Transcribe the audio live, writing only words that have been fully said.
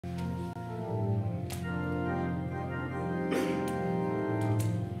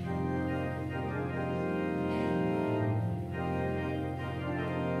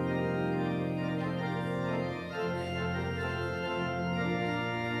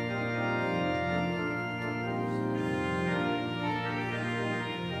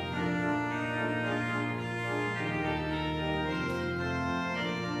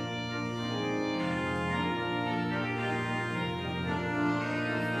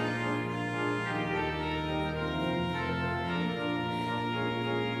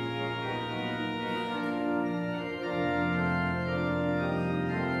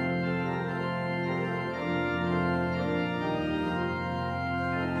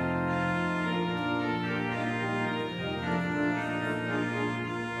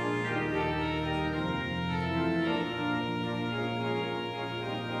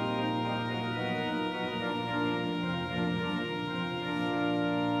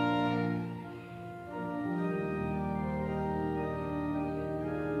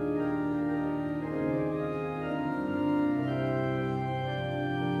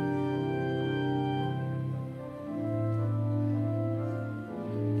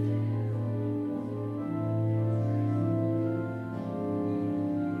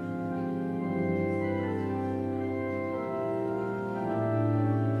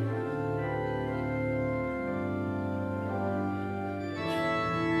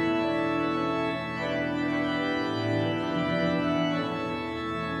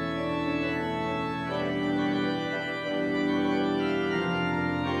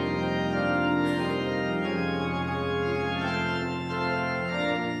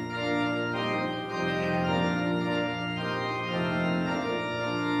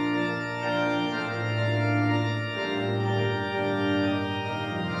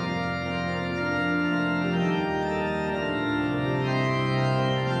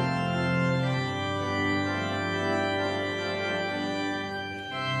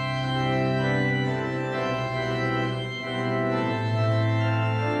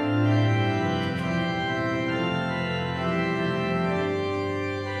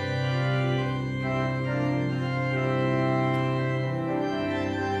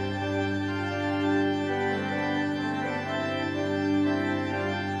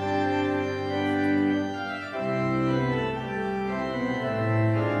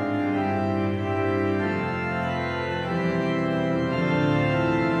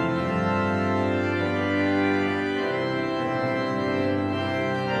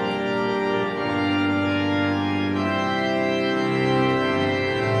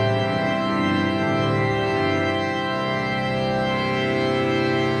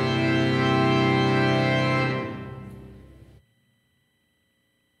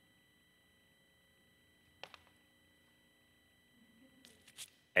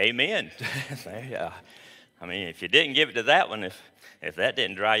Amen. Yeah. I mean, if you didn't give it to that one, if that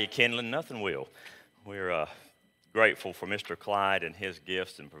didn't dry your kindling, nothing will. We're grateful for Mr. Clyde and his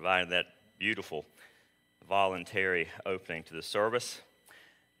gifts and providing that beautiful voluntary opening to the service.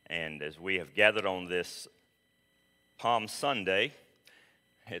 And as we have gathered on this Palm Sunday,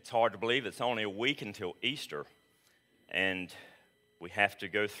 it's hard to believe it's only a week until Easter. And we have to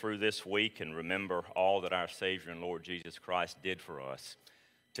go through this week and remember all that our Savior and Lord Jesus Christ did for us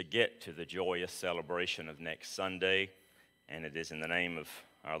to get to the joyous celebration of next Sunday. And it is in the name of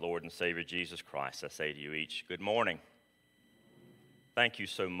our Lord and Savior Jesus Christ I say to you each, good morning. Thank you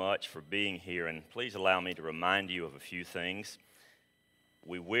so much for being here, and please allow me to remind you of a few things.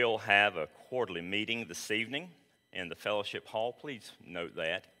 We will have a quarterly meeting this evening in the fellowship hall. Please note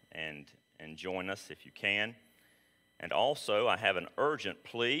that and join us if you can. And also, I have an urgent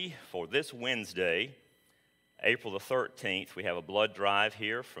plea for this Wednesday, April the 13th. We have a blood drive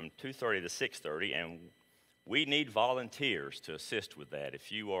here from 2:30 to 6:30, and we need volunteers to assist with that.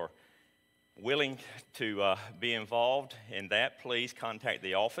 If you are willing to be involved in that, please contact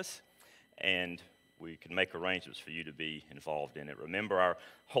the office, and we can make arrangements for you to be involved in it. Remember our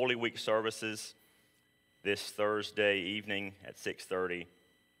Holy Week services this Thursday evening at 6:30,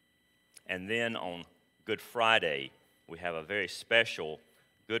 and then on Good Friday, we have a very special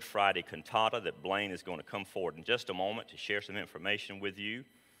Good Friday cantata that Blaine is going to come forward in just a moment to share some information with you.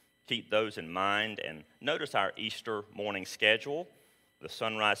 Keep those in mind, and notice our Easter morning schedule. The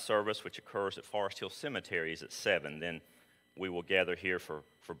sunrise service, which occurs at Forest Hill Cemetery, is at 7. Then we will gather here for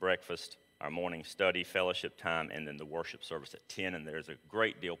breakfast, our morning study, fellowship time, and then the worship service at 10. And there's a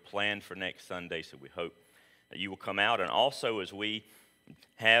great deal planned for next Sunday, so we hope that you will come out. And also, as we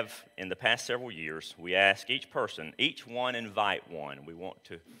have in the past several years, we ask each person, each one invite one. We want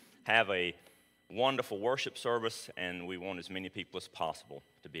to have a wonderful worship service, and we want as many people as possible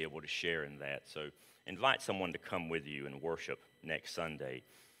to be able to share in that. So invite someone to come with you and worship next Sunday.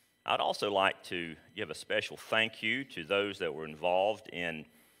 I'd also like to give a special thank you to those that were involved in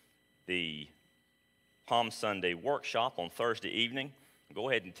the Palm Sunday workshop on Thursday evening. I'll go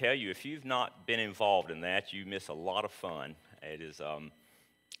ahead and tell you, if you've not been involved in that, you miss a lot of fun. It is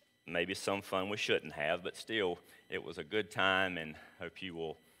maybe some fun we shouldn't have, but still, it was a good time, and hope you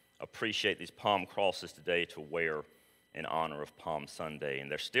will appreciate these palm crosses today to wear in honor of Palm Sunday.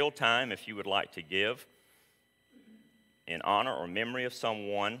 And there's still time if you would like to give in honor or memory of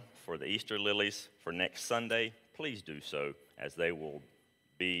someone for the Easter lilies for next Sunday. Please do so, as they will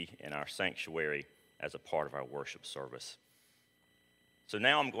be in our sanctuary as a part of our worship service. So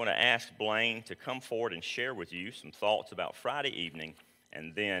now I'm going to ask Blaine to come forward and share with you some thoughts about Friday evening,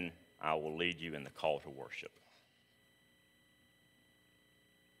 and then I will lead you in the call to worship.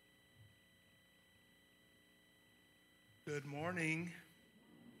 Good morning.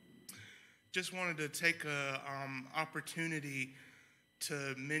 Just wanted to take an opportunity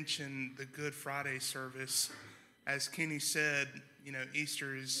to mention the Good Friday service. As Kenny said,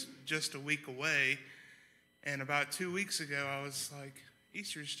 Easter is just a week away, and about 2 weeks ago, I was like,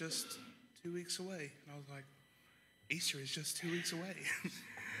 Easter's just 2 weeks away. And I was like, Easter is just 2 weeks away.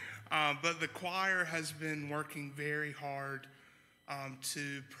 But the choir has been working very hard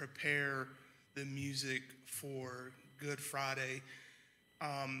to prepare the music for Good Friday.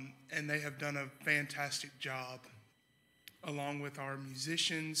 And they have done a fantastic job, along with our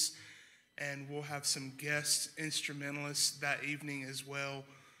musicians. And we'll have some guest instrumentalists that evening as well.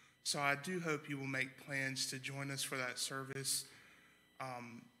 So I do hope you will make plans to join us for that service,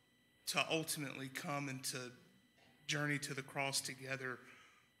 to ultimately come and to journey to the cross together,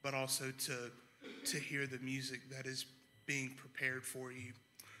 but also to hear the music that is being prepared for you.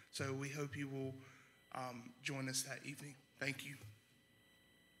 So we hope you will join us that evening. Thank you.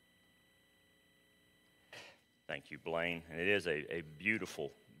 Thank you, Blaine. And it is a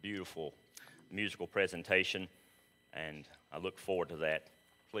beautiful, beautiful musical presentation, and I look forward to that.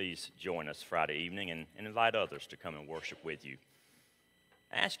 Please join us Friday evening and invite others to come and worship with you.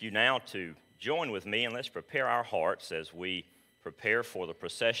 I ask you now to join with me, and let's prepare our hearts as we prepare for the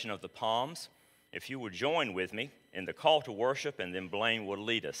procession of the palms. If you would join with me in the call to worship, and then Blaine will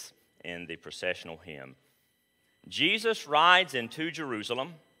lead us in the processional hymn. Jesus rides into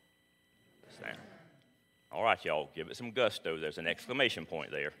Jerusalem. All right, y'all, give it some gusto. There's an exclamation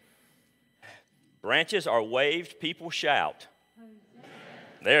point there. Branches are waved, people shout.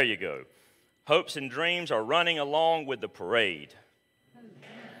 There you go. Hopes and dreams are running along with the parade.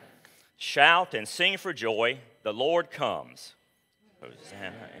 Shout and sing for joy, the Lord comes.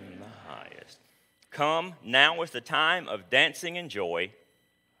 Hosanna in the highest. Come, now is the time of dancing and joy.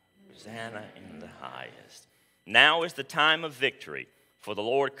 Hosanna in the highest. Now is the time of victory. for the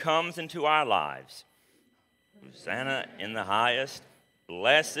Lord comes into our lives. Hosanna in the highest.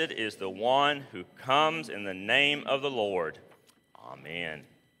 Blessed is the one who comes in the name of the Lord. Amen.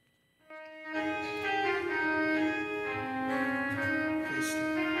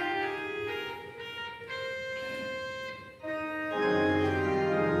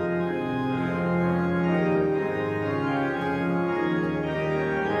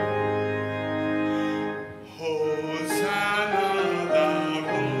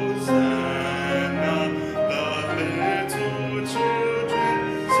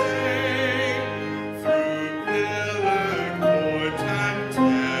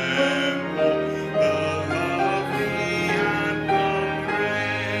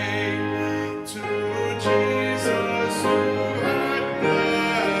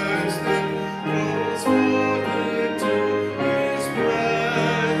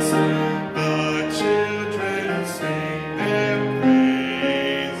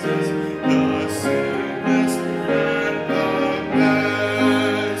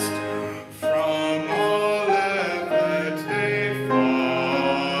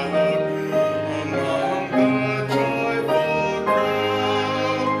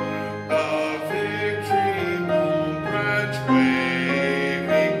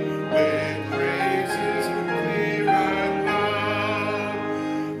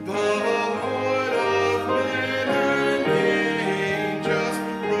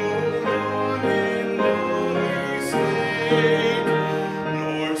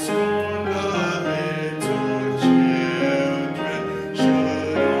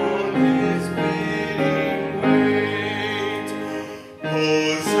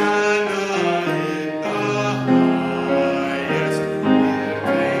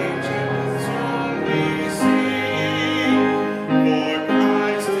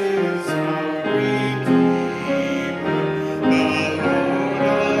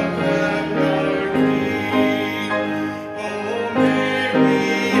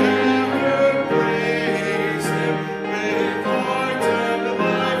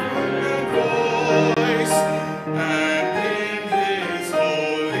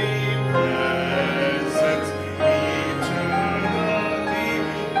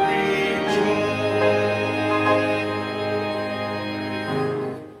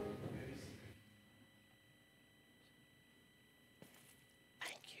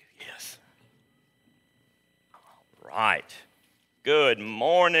 Right. Good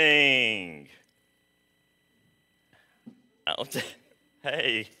morning.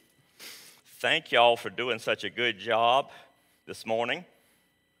 Hey, thank y'all for doing such a good job this morning.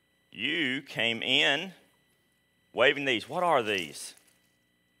 You came in waving these. What are these?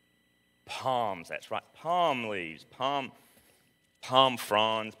 Palms, that's right. Palm leaves, palm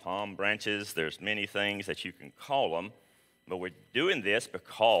fronds, palm branches. There's many things that you can call them. But we're doing this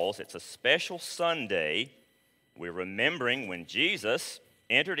because it's a special Sunday. We're remembering when Jesus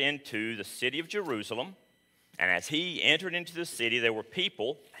entered into the city of Jerusalem, and as he entered into the city, there were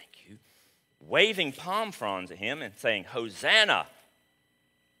people, thank you, waving palm fronds at him and saying, Hosanna.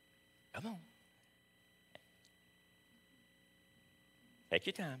 Come on. Take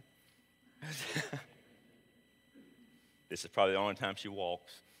your time. This is probably the only time she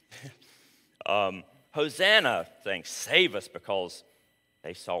walks. Hosanna, saying, save us, because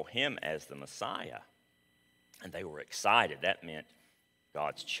they saw him as the Messiah. And they were excited. That meant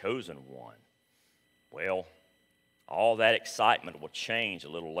God's chosen one. Well, all that excitement will change a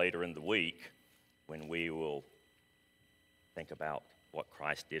little later in the week when we will think about what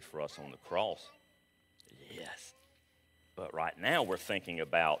Christ did for us on the cross. Yes. But right now we're thinking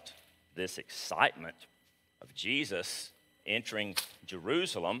about this excitement of Jesus entering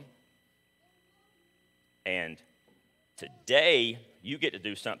Jerusalem. And today, you get to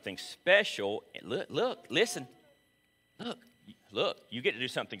do something special. Look, listen. Look, you get to do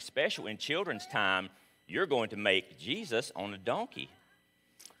something special in children's time. You're going to make Jesus on a donkey.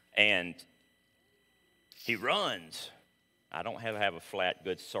 And he runs. I don't have a flat,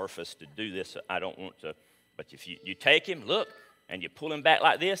 good surface to do this. I don't want to. But if you take him, look, and you pull him back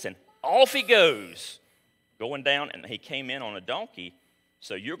like this, and off he goes, going down. And he came in on a donkey.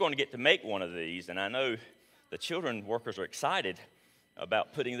 So you're going to get to make one of these. And I know the children workers are excited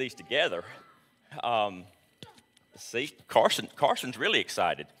about putting these together. See, Carson's really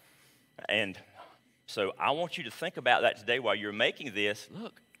excited. And so I want you to think about that today while you're making this.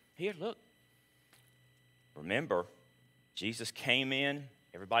 Look, here, look. Remember, Jesus came in.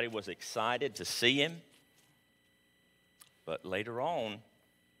 Everybody was excited to see him. But later on,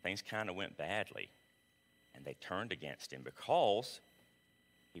 things kind of went badly. And they turned against him because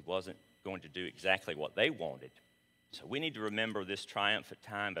he wasn't going to do exactly what they wanted. So we need to remember this triumphant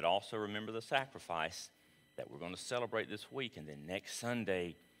time, but also remember the sacrifice that we're going to celebrate this week. And then next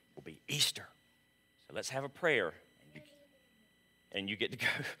Sunday will be Easter. So let's have a prayer. And you get to go,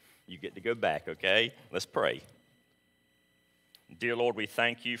 you get to go back, okay? Let's pray. Dear Lord, we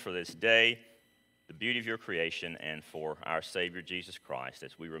thank you for this day, the beauty of your creation, and for our Savior Jesus Christ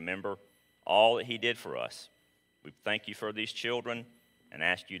as we remember all that he did for us. We thank you for these children and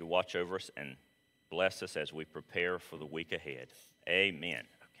ask you to watch over us and bless us as we prepare for the week ahead. Amen.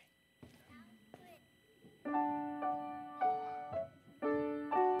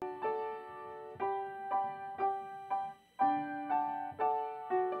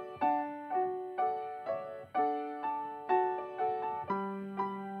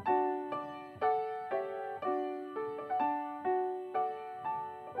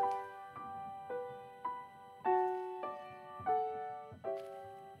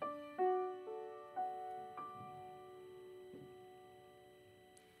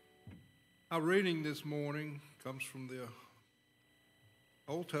 Our reading this morning comes from the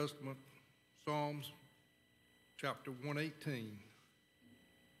Old Testament, Psalms chapter 118.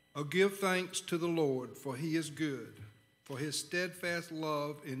 Oh, give thanks to the Lord, for he is good, for his steadfast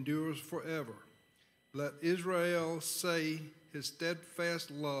love endures forever. Let Israel say, his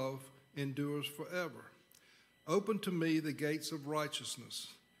steadfast love endures forever. Open to me the gates of righteousness,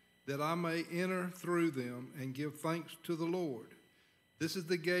 that I may enter through them and give thanks to the Lord. This is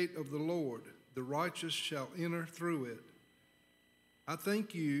the gate of the Lord. The righteous shall enter through it. I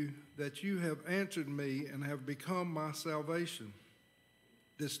thank you that you have answered me and have become my salvation.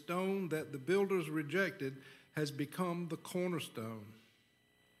 The stone that the builders rejected has become the cornerstone.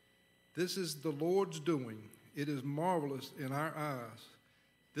 This is the Lord's doing. It is marvelous in our eyes.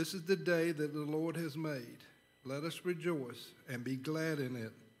 This is the day that the Lord has made. Let us rejoice and be glad in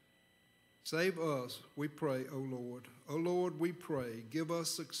it. Save us, we pray, O Lord. O Lord, we pray, give us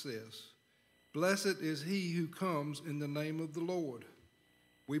success. Blessed is he who comes in the name of the Lord.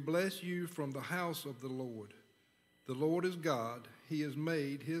 We bless you from the house of the Lord. The Lord is God. He has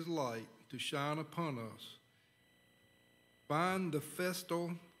made his light to shine upon us. Bind the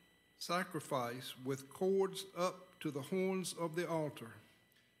festal sacrifice with cords up to the horns of the altar.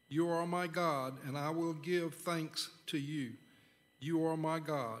 You are my God, and I will give thanks to you. You are my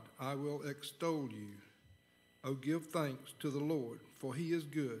God, I will extol you. Oh, give thanks to the Lord, for he is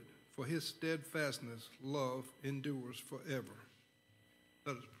good, for his steadfastness, love endures forever.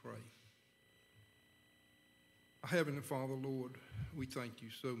 Let us pray. Our Heavenly Father, Lord, we thank you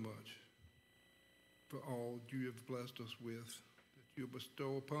so much for all you have blessed us with, that you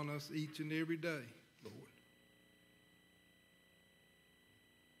bestow upon us each and every day, Lord.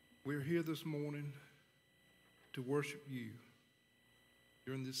 We're here this morning to worship you.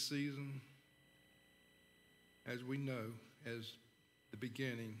 During this season, as we know, as the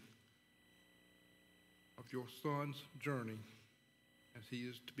beginning of your Son's journey, as he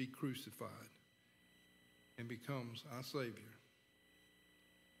is to be crucified and becomes our Savior.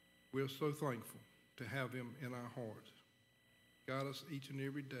 We're so thankful to have him in our hearts. Guide us each and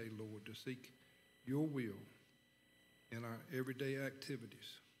every day, Lord, to seek your will in our everyday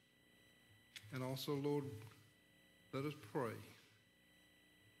activities. And also, Lord, let us pray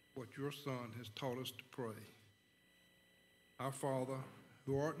what your Son has taught us to pray. Our Father,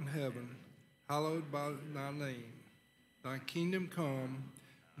 who art in heaven, hallowed by thy name. Thy kingdom come,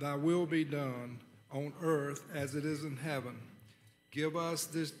 thy will be done on earth as it is in heaven. Give us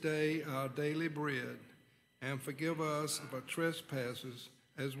this day our daily bread, and forgive us of our trespasses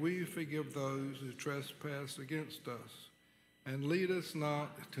as we forgive those who trespass against us. And lead us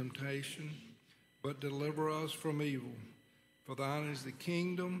not into temptation, but deliver us from evil. For thine is the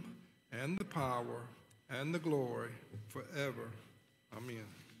kingdom, and the power, and the glory, forever. Amen.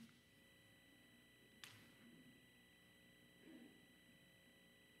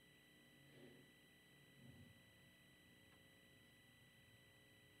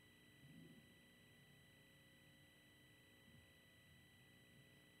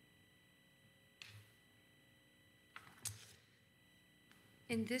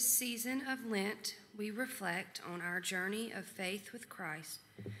 In this season of Lent, we reflect on our journey of faith with Christ,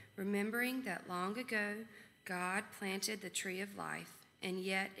 remembering that long ago God planted the tree of life, and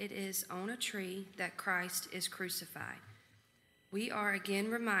yet it is on a tree that Christ is crucified. We are again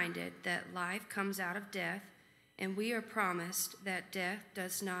reminded that life comes out of death, and we are promised that death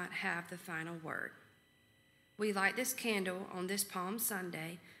does not have the final word. We light this candle on this Palm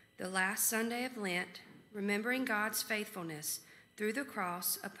Sunday, the last Sunday of Lent, remembering God's faithfulness through the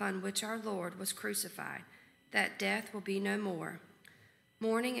cross upon which our Lord was crucified, that death will be no more.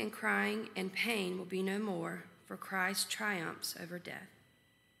 Mourning and crying and pain will be no more, for Christ triumphs over death.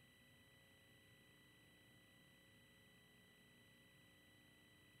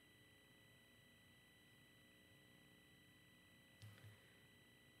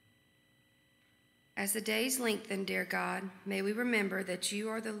 As the days lengthen, dear God, may we remember that you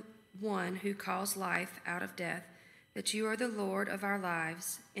are the one who calls life out of death, that you are the Lord of our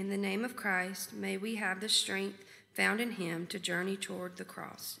lives. In the name of Christ, may we have the strength found in him to journey toward the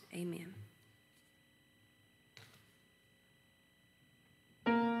cross. Amen.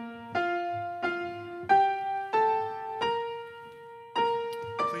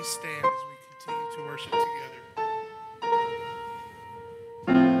 Please stand as we continue to worship together.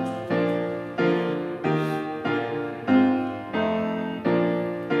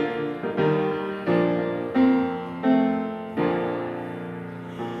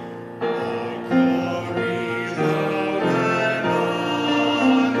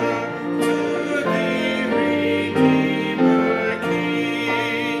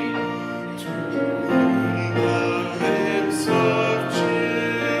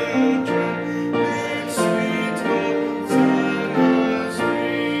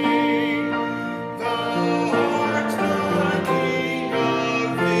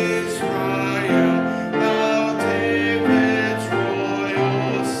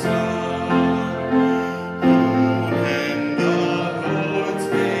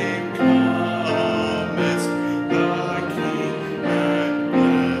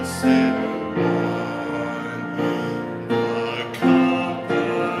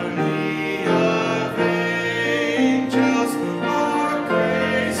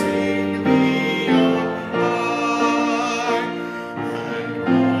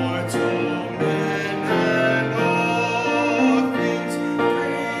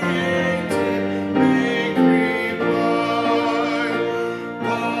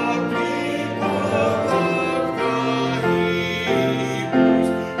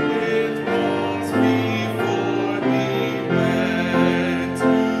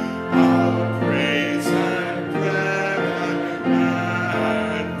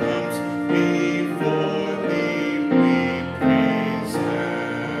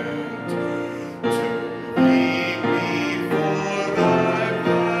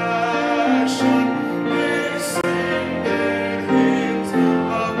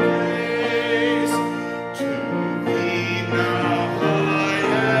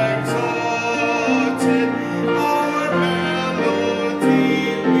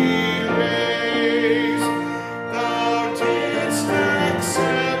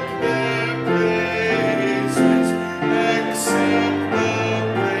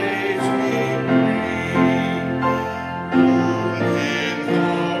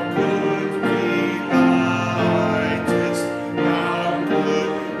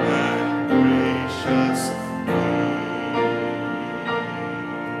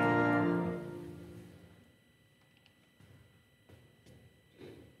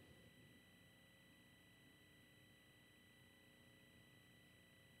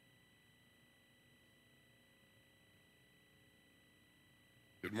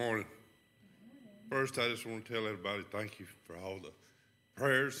 Good morning. First, I just want to tell everybody thank you for all the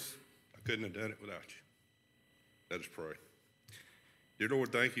prayers. I couldn't have done it without you. Let us pray. Dear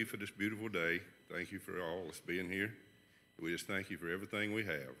Lord, thank you for this beautiful day. Thank you for all us being here. We just thank you for everything we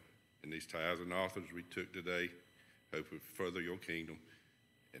have. And these tithes and offerings we took today, hope we further your kingdom.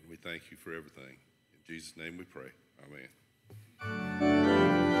 And we thank you for everything. In Jesus' name we pray. Amen.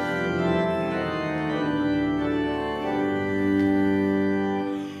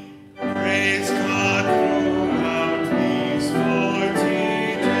 Praise God throughout these 40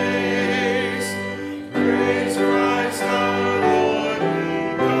 days. Praise Christ our Lord,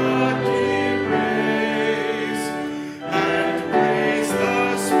 whom God did raise. And praise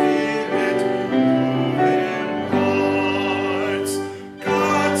the Spirit who imparts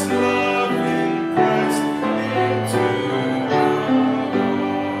God's love in Christ into our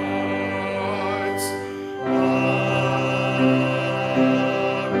hearts.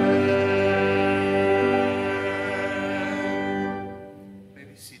 May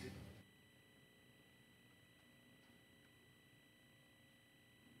be seated.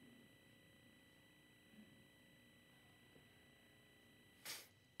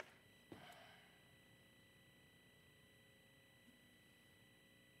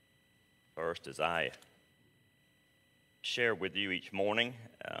 First, as I share with you each morning,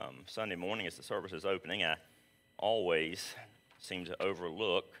 Sunday morning as the service is opening, I always seem to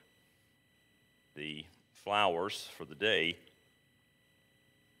overlook the flowers for the day.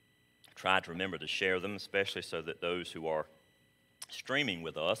 Try to remember to share them, especially so that those who are streaming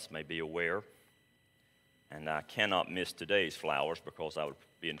with us may be aware. and I cannot miss today's flowers because I would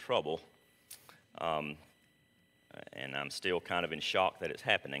be in trouble. And I'm still kind of in shock that it's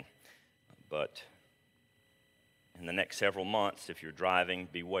happening. But in the next several months, if you're driving,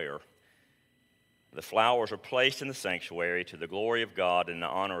 beware. The flowers are placed in the sanctuary to the glory of God in the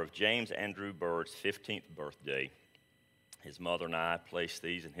honor of James Andrew Bird's 15th birthday. His mother and I placed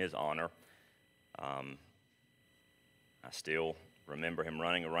these in his honor. I still remember him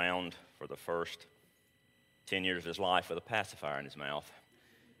running around for the first 10 years of his life with a pacifier in his mouth.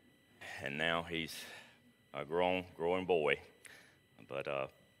 And now he's a growing boy. But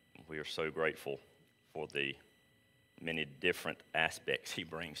we are so grateful for the many different aspects he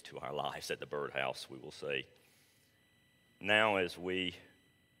brings to our lives at the Birdhouse, we will say. Now, as we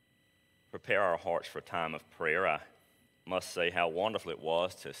prepare our hearts for a time of prayer, I must say how wonderful it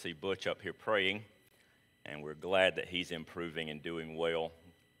was to see Butch up here praying, and we're glad that he's improving and doing well.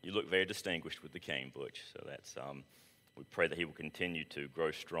 You look very distinguished with the cane, Butch, so that's we pray that he will continue to grow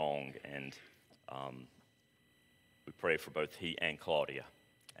strong, and we pray for both he and Claudia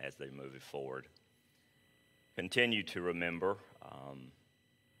as they move it forward. Continue to remember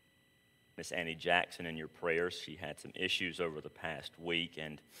Miss Annie Jackson in your prayers. She had some issues over the past week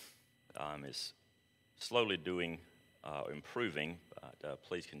and is slowly improving, but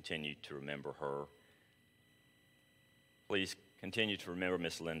please continue to remember her. Please continue to remember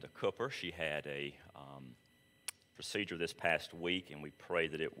Miss Linda Cooper. She had a procedure this past week, and we pray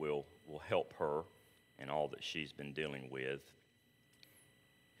that it will help her in all that she's been dealing with.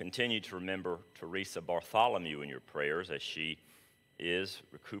 Continue to remember Teresa Bartholomew in your prayers as she is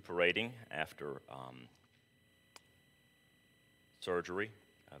recuperating after surgery,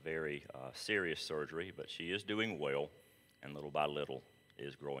 a very serious surgery, but she is doing well and little by little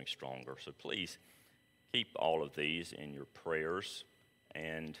is growing stronger. So please keep all of these in your prayers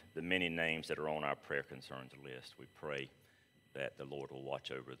and the many names that are on our prayer concerns list. We pray that the Lord will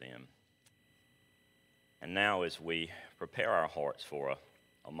watch over them. And now as we prepare our hearts for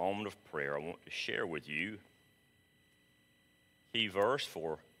a moment of prayer, I want to share with you key verse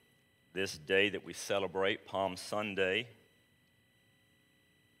for this day that we celebrate, Palm Sunday,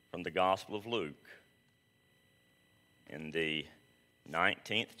 from the Gospel of Luke in the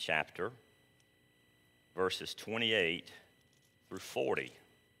 19th chapter, verses 28 through 40,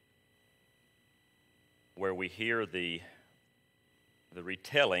 where we hear the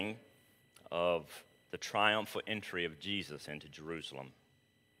retelling of the triumphal entry of Jesus into Jerusalem.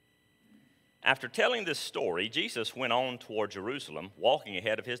 After telling this story, Jesus went on toward Jerusalem, walking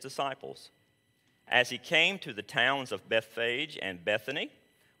ahead of his disciples. As he came to the towns of Bethphage and Bethany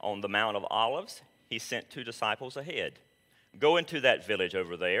on the Mount of Olives, he sent 2 disciples ahead. "Go into that village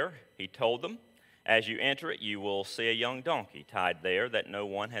over there," he told them. "As you enter it, you will see a young donkey tied there that no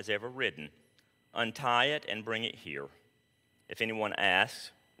one has ever ridden. Untie it and bring it here. If anyone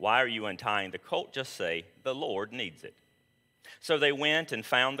asks, 'Why are you untying the colt?' just say, 'The Lord needs it.'" So they went and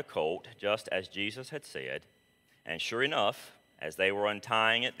found the colt, just as Jesus had said. And sure enough, as they were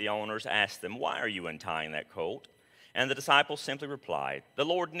untying it, the owners asked them, "Why are you untying that colt?" And the disciples simply replied, "The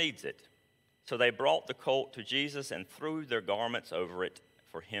Lord needs it." So they brought the colt to Jesus and threw their garments over it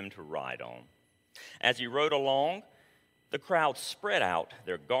for him to ride on. As he rode along, the crowd spread out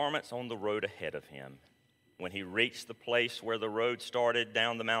their garments on the road ahead of him. When he reached the place where the road started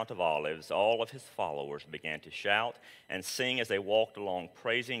down the Mount of Olives, all of his followers began to shout and sing as they walked along,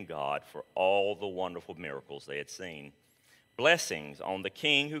 praising God for all the wonderful miracles they had seen. "Blessings on the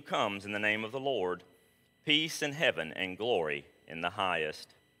King who comes in the name of the Lord. Peace in heaven and glory in the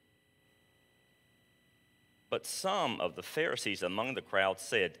highest." But some of the Pharisees among the crowd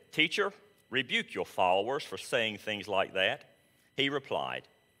said, "Teacher, rebuke your followers for saying things like that." He replied,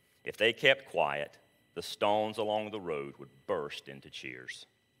 "If they kept quiet, the stones along the road would burst into cheers."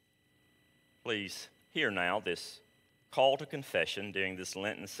 Please hear now this call to confession during this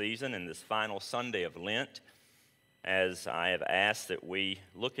Lenten season and this final Sunday of Lent, as I have asked that we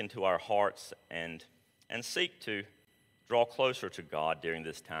look into our hearts and seek to draw closer to God during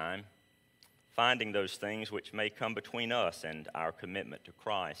this time, finding those things which may come between us and our commitment to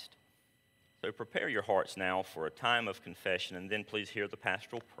Christ. So prepare your hearts now for a time of confession, and then please hear the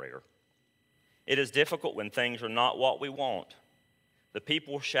pastoral prayer. It is difficult when things are not what we want. The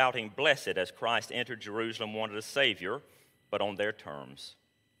people shouting, "Blessed," as Christ entered Jerusalem, wanted a Savior, but on their terms.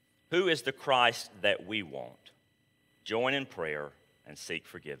 Who is the Christ that we want? Join in prayer and seek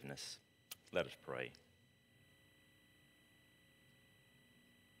forgiveness. Let us pray.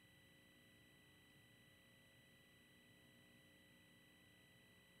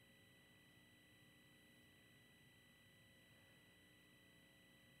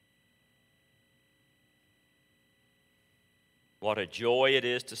 What a joy it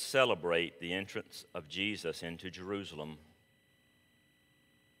is to celebrate the entrance of Jesus into Jerusalem.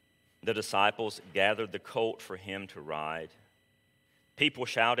 The disciples gathered the colt for him to ride. People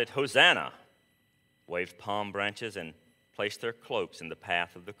shouted, "Hosanna!" waved palm branches, and placed their cloaks in the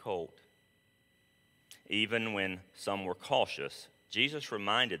path of the colt. Even when some were cautious, Jesus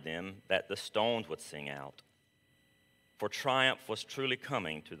reminded them that the stones would sing out. For triumph was truly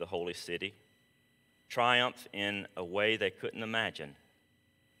coming to the holy city, triumph in a way they couldn't imagine.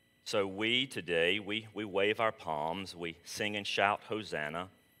 So we today, we wave our palms, we sing and shout Hosanna.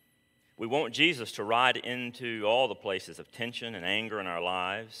 We want Jesus to ride into all the places of tension and anger in our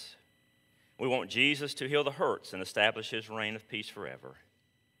lives. We want Jesus to heal the hurts and establish his reign of peace forever.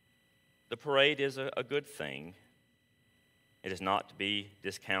 The parade is a good thing. It is not to be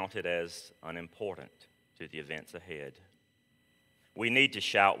discounted as unimportant to the events ahead. We need to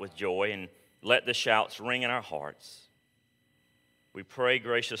shout with joy and let the shouts ring in our hearts. We pray,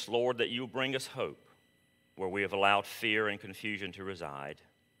 gracious Lord, that you will bring us hope where we have allowed fear and confusion to reside.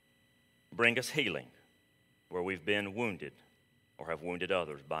 Bring us healing where we've been wounded or have wounded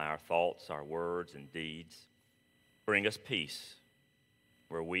others by our thoughts, our words, and deeds. Bring us peace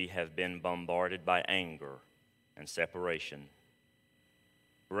where we have been bombarded by anger and separation.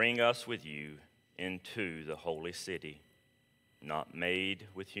 Bring us with you into the holy city, not made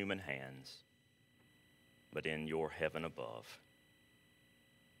with human hands, but in your heaven above.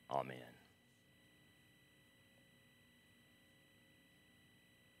 Amen.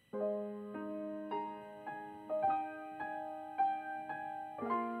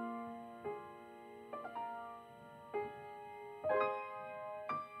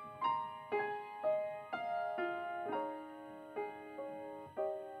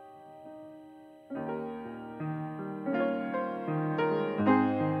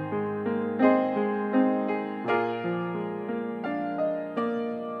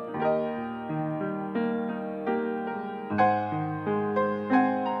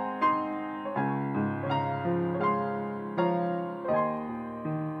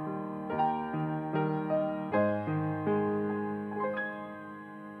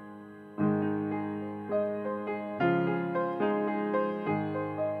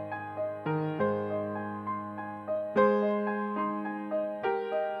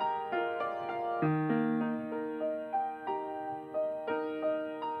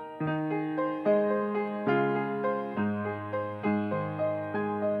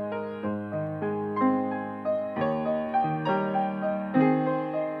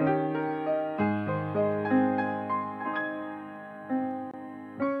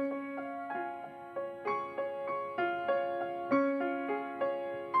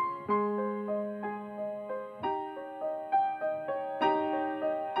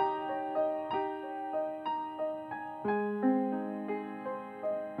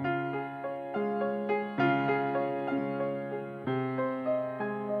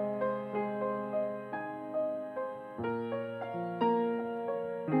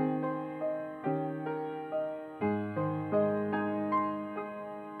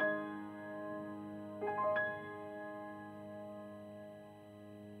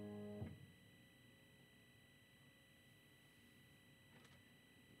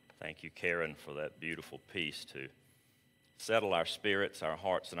 Thank you, Karen, for that beautiful piece to settle our spirits, our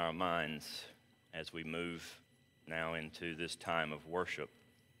hearts, and our minds as we move now into this time of worship.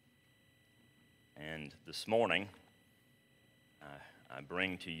 And this morning, I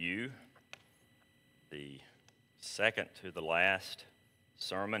bring to you the second to the last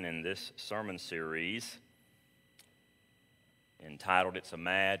sermon in this sermon series entitled, "It's a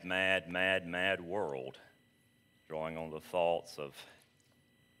Mad, Mad, Mad, Mad World," drawing on the thoughts of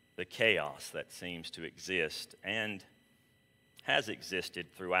the chaos that seems to exist and has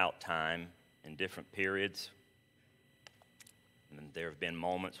existed throughout time in different periods. And there have been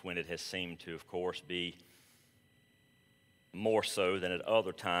moments when it has seemed to, of course, be more so than at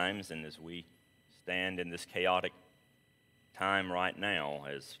other times. And as we stand in this chaotic time right now,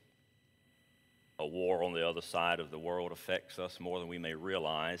 as a war on the other side of the world affects us more than we may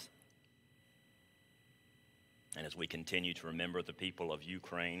realize, and as we continue to remember the people of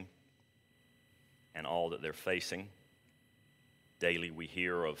Ukraine and all that they're facing, daily we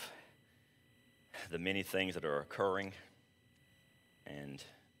hear of the many things that are occurring, and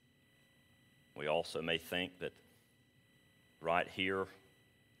we also may think that right here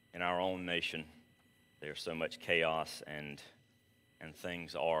in our own nation there's so much chaos and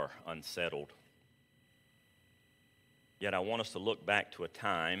things are unsettled. Yet I want us to look back to a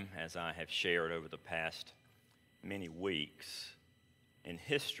time, as I have shared over the past many weeks in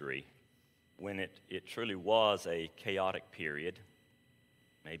history, when it truly was a chaotic period,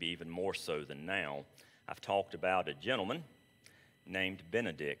 maybe even more so than now. I've talked about a gentleman named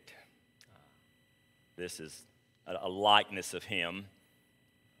Benedict. This is a likeness of him,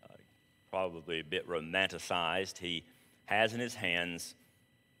 probably a bit romanticized. He has in his hands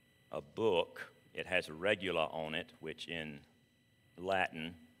a book. It has a regula on it, which in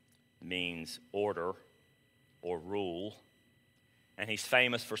Latin means order or rule. And he's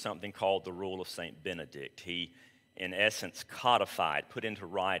famous for something called the Rule of St. Benedict. He, in essence, codified, put into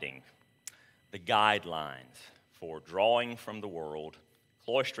writing, the guidelines for drawing from the world,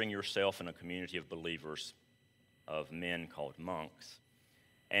 cloistering yourself in a community of believers, of men called monks.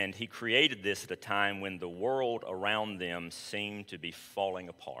 And he created this at a time when the world around them seemed to be falling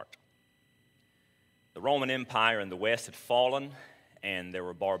apart. The Roman Empire in the West had fallen, and there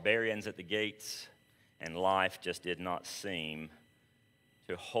were barbarians at the gates, and life just did not seem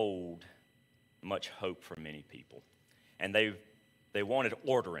to hold much hope for many people. And they wanted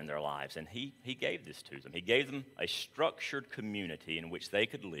order in their lives, and he gave this to them. He gave them a structured community in which they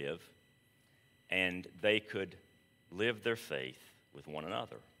could live, and they could live their faith with one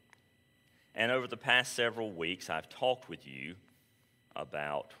another. And over the past several weeks, I've talked with you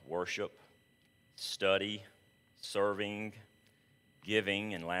about worship, study, serving,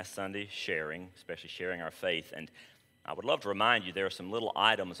 giving, and last Sunday, sharing, especially sharing our faith. And I would love to remind you there are some little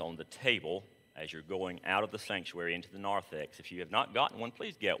items on the table as you're going out of the sanctuary into the narthex. If you have not gotten one,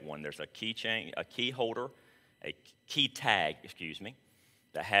 please get one. There's a keychain, a key holder, a key tag,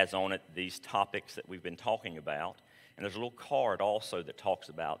 that has on it these topics that we've been talking about. And there's a little card also that talks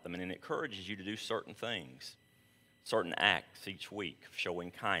about them, and it encourages you to do certain things, certain acts each week of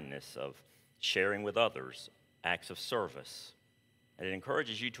showing kindness, of sharing with others, acts of service. And it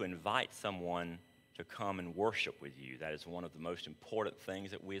encourages you to invite someone to come and worship with you. That is one of the most important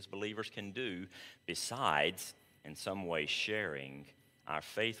things that we as believers can do, besides, in some way, sharing our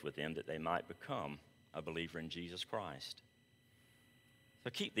faith with them that they might become a believer in Jesus Christ. So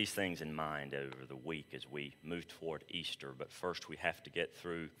keep these things in mind over the week as we move toward Easter. But first we have to get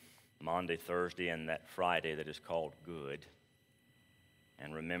through Maundy, Thursday, and that Friday that is called Good,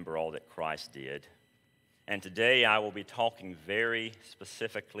 and remember all that Christ did. And today I will be talking very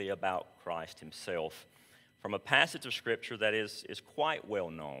specifically about Christ himself from a passage of Scripture that is quite well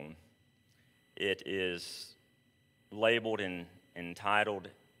known. It is labeled and entitled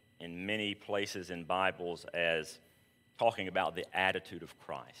in many places in Bibles as talking about the attitude of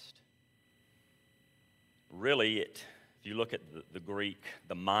Christ. Really, if you look at the Greek,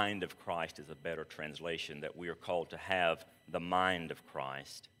 the mind of Christ is a better translation, that we are called to have the mind of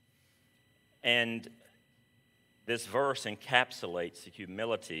Christ. And this verse encapsulates the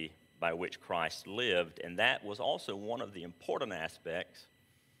humility by which Christ lived, and that was also one of the important aspects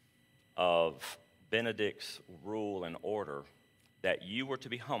of Benedict's rule and order, that you were to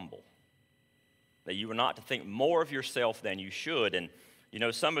be humble, that you were not to think more of yourself than you should. And,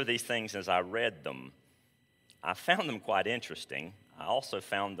 some of these things, as I read them, I found them quite interesting. I also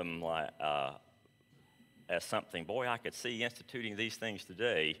found them as something, boy, I could see instituting these things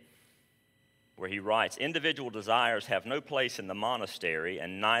today, where he writes, individual desires have no place in the monastery,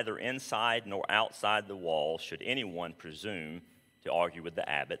 and neither inside nor outside the walls should anyone presume to argue with the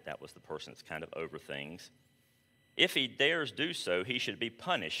abbot. That was the person that's kind of over things. If he dares do so, he should be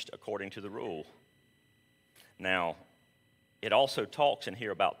punished according to the rule. Now, it also talks in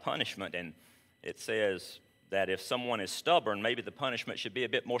here about punishment, and it says that if someone is stubborn, maybe the punishment should be a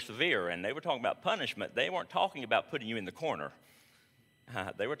bit more severe. And they were talking about punishment. They weren't talking about putting you in the corner.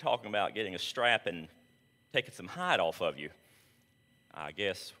 They were talking about getting a strap and taking some hide off of you. I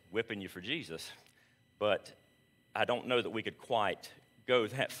guess whipping you for Jesus. But I don't know that we could quite go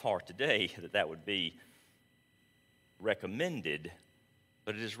that far today, that would be recommended.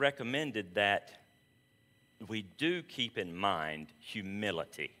 But it is recommended that we do keep in mind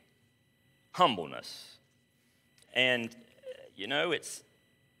humility, humbleness. And,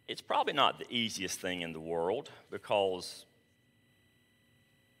 it's probably not the easiest thing in the world, because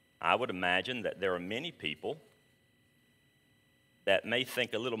I would imagine that there are many people that may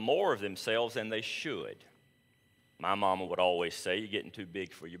think a little more of themselves than they should. My mama would always say, you're getting too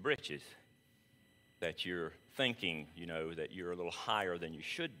big for your britches, that you're thinking, that you're a little higher than you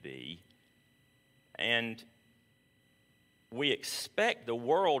should be. And we expect the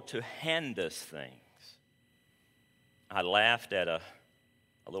world to hand us things. I laughed at a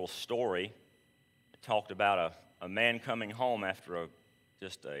little story that talked about a man coming home after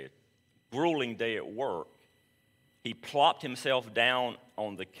just a grueling day at work. He plopped himself down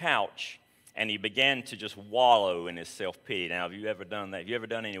on the couch and he began to just wallow in his self-pity. Now, have you ever done that? Have you ever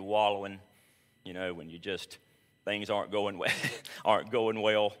done any wallowing? You know, when things aren't going well, aren't going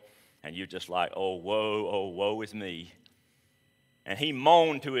well, and you're just like, oh, woe is me. And he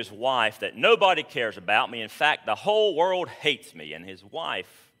moaned to his wife that nobody cares about me. In fact, the whole world hates me. And his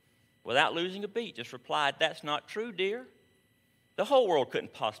wife, without losing a beat, just replied, that's not true, dear. The whole world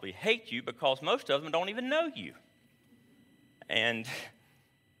couldn't possibly hate you because most of them don't even know you. And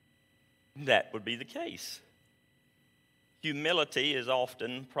that would be the case. Humility is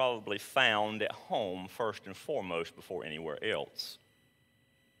often probably found at home first and foremost before anywhere else.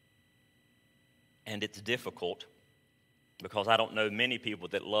 And it's difficult because I don't know many people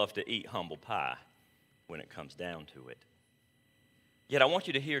that love to eat humble pie when it comes down to it. Yet I want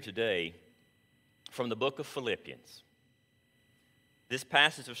you to hear today from the book of Philippians, this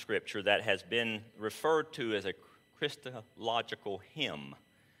passage of Scripture that has been referred to as a Christological hymn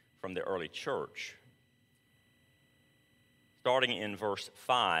from the early church. Starting in verse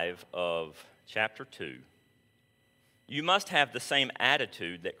 5 of chapter 2, you must have the same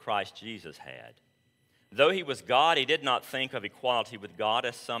attitude that Christ Jesus had. Though he was God, he did not think of equality with God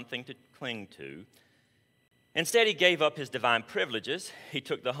as something to cling to. Instead, he gave up his divine privileges. He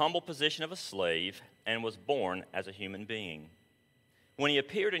took the humble position of a slave and was born as a human being. When he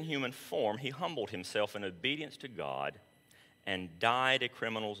appeared in human form, he humbled himself in obedience to God and died a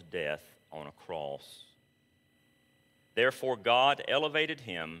criminal's death on a cross. Therefore, God elevated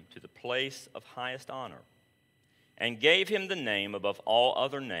him to the place of highest honor and gave him the name above all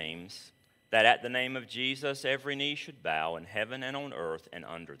other names, that at the name of Jesus every knee should bow in heaven and on earth and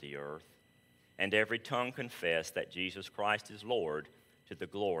under the earth, and every tongue confess that Jesus Christ is Lord, to the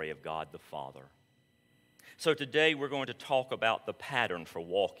glory of God the Father. So today we're going to talk about the pattern for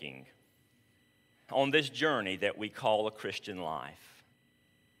walking on this journey that we call a Christian life.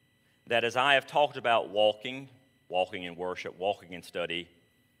 That as I have talked about walking in worship, walking in study,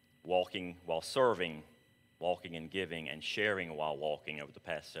 walking while serving, walking in giving, and sharing while walking over the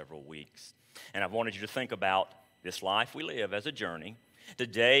past several weeks. And I've wanted you to think about this life we live as a journey.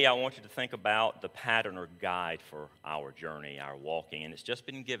 Today, I want you to think about the pattern or guide for our journey, our walking. And it's just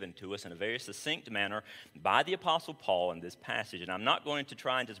been given to us in a very succinct manner by the Apostle Paul in this passage. And I'm not going to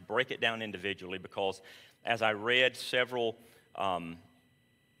try and just break it down individually because as I read several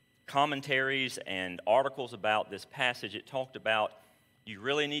commentaries and articles about this passage, it talked about you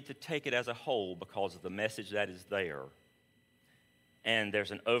really need to take it as a whole because of the message that is there. And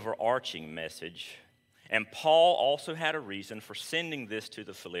there's an overarching message. And Paul also had a reason for sending this to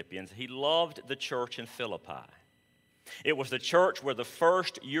the Philippians. He loved the church in Philippi. It was the church where the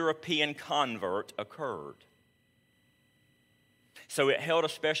first European convert occurred. So it held a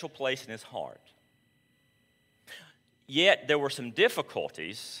special place in his heart. Yet there were some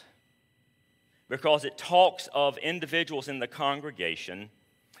difficulties because it talks of individuals in the congregation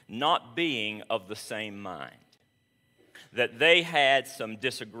not being of the same mind, that they had some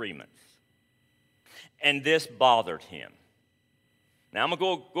disagreements. And this bothered him. Now, I'm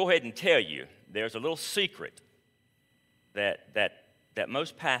going to go ahead and tell you, there's a little secret that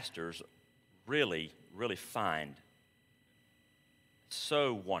most pastors really, really find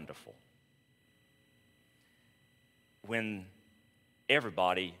so wonderful. When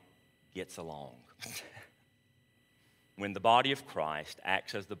everybody gets along. When the body of Christ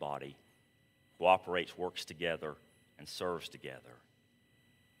acts as the body, cooperates, works together, and serves together.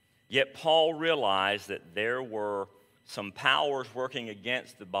 Yet Paul realized that there were some powers working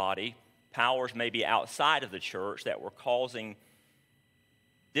against the body, powers maybe outside of the church that were causing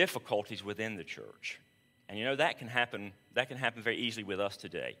difficulties within the church. And you know, that can happen very easily with us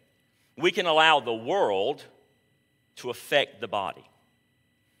today. We can allow the world to affect the body.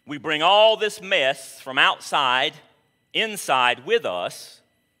 We bring all this mess from outside, inside with us,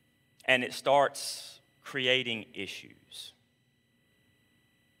 and it starts creating issues.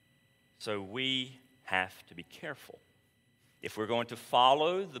 So we have to be careful. If we're going to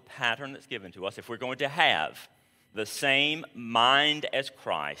follow the pattern that's given to us, if we're going to have the same mind as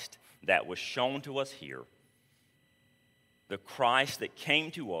Christ that was shown to us here, the Christ that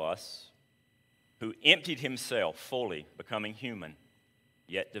came to us, who emptied himself fully, becoming human,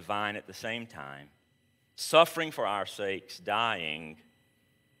 yet divine at the same time, suffering for our sakes, dying,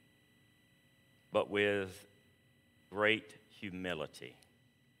 but with great humility.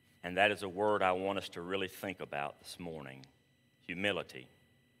 And that is a word I want us to really think about this morning, humility.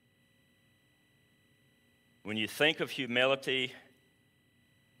 When you think of humility,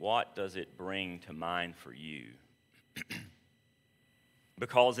 what does it bring to mind for you?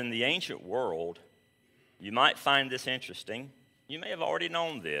 Because in the ancient world, you might find this interesting. You may have already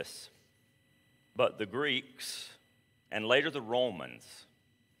known this, but the Greeks and later the Romans,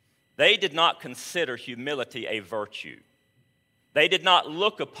 they did not consider humility a virtue. They did not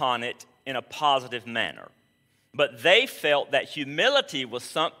look upon it in a positive manner. But they felt that humility was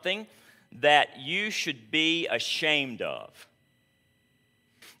something that you should be ashamed of,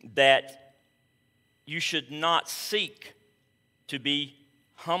 that you should not seek to be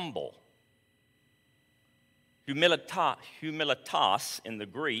humble. Humilitas in the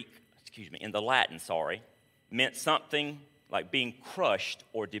Greek, in the Latin, meant something like being crushed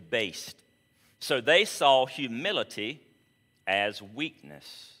or debased. So they saw humility as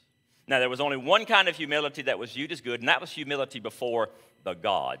weakness. Now, there was only one kind of humility that was viewed as good, and that was humility before the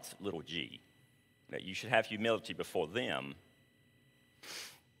gods, little g. That you should have humility before them.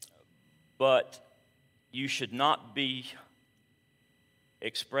 But you should not be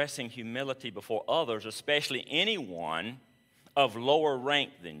expressing humility before others, especially anyone of lower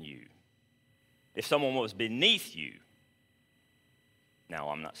rank than you. If someone was beneath you, now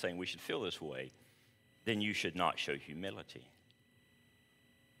I'm not saying we should feel this way, then you should not show humility.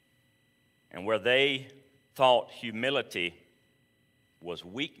 And where they thought humility was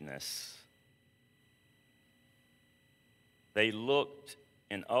weakness, they looked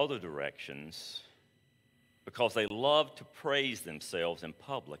in other directions because they loved to praise themselves in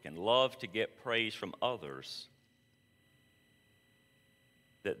public and loved to get praise from others,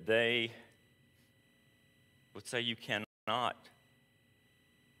 that they would say you cannot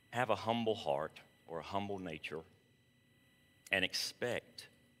have a humble heart or a humble nature and expect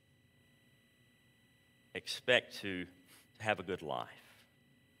to have a good life.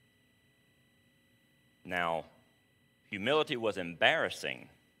 Now, humility was embarrassing,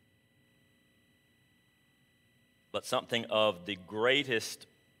 but something of the greatest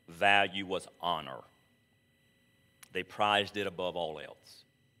value was honor. They prized it above all else.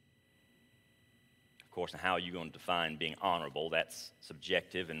 Of course, how are you going to define being honorable? That's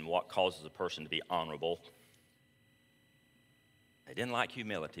subjective, and what causes a person to be honorable? They didn't like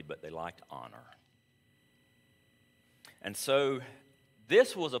humility, but they liked honor. And so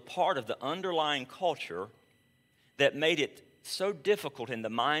this was a part of the underlying culture that made it so difficult in the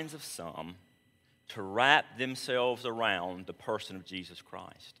minds of some to wrap themselves around the person of Jesus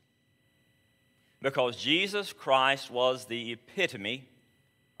Christ. Because Jesus Christ was the epitome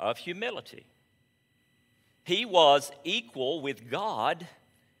of humility. He was equal with God,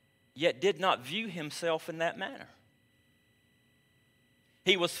 yet did not view himself in that manner.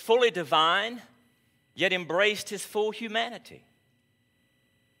 He was fully divine, yet embraced his full humanity.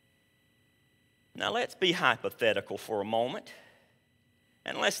 Now let's be hypothetical for a moment,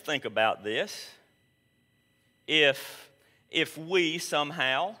 and let's think about this. If we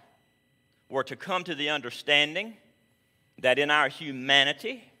somehow were to come to the understanding that in our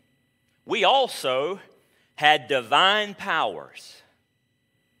humanity, we also had divine powers,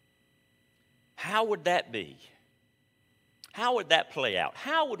 how would that be? How would that play out?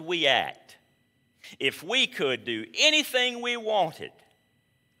 How would we act? If we could do anything we wanted,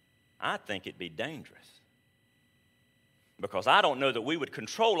 I think it'd be dangerous. Because I don't know that we would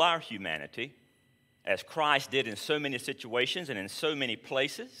control our humanity as Christ did in so many situations and in so many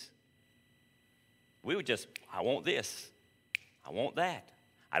places. We would just, I want this, I want that,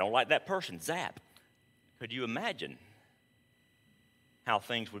 I don't like that person, zap. Could you imagine how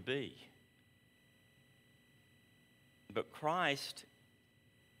things would be? But Christ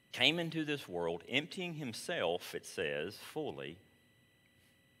came into this world emptying himself, it says, fully,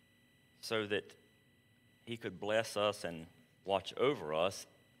 so that he could bless us and watch over us,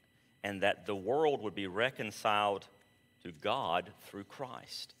 and that the world would be reconciled to God through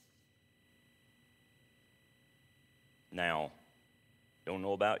Christ. Now, don't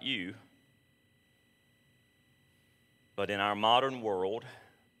know about you, but in our modern world,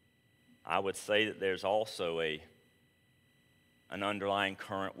 I would say that there's also an underlying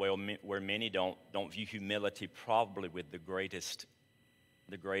current where many don't view humility probably with the greatest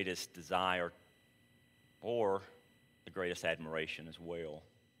desire or the greatest admiration as well.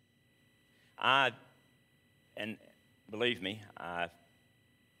 And believe me, I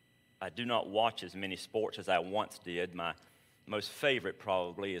do not watch as many sports as I once did. My most favorite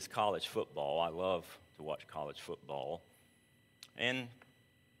probably is college football. I love to watch college football and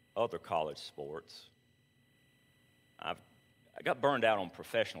other college sports. I got burned out on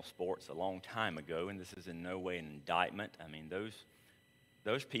professional sports a long time ago, and this is in no way an indictment. I mean,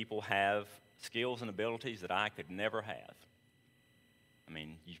 those people have skills and abilities that I could never have. I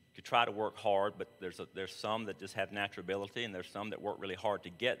mean, you could try to work hard, but there's some that just have natural ability, and there's some that work really hard to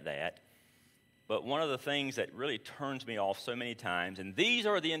get that. But one of the things that really turns me off so many times, and these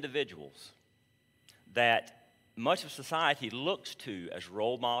are the individuals that much of society looks to as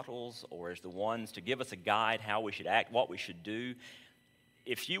role models or as the ones to give us a guide how we should act, what we should do,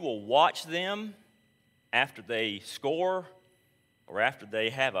 if you will watch them after they score or after they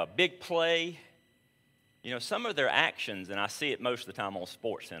have a big play, some of their actions, and I see it most of the time on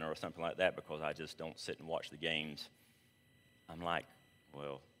SportsCenter or something like that because I just don't sit and watch the games, I'm like,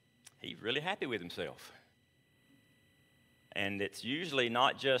 well, he's really happy with himself. And it's usually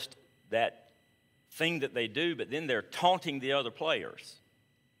not just that thing that they do, but then they're taunting the other players.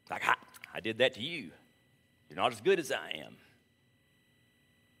 Like, I did that to you. You're not as good as I am.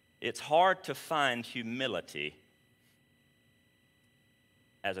 It's hard to find humility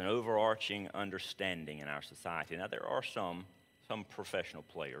as an overarching understanding in our society. Now, there are some professional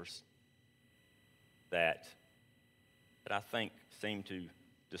players that I think seem to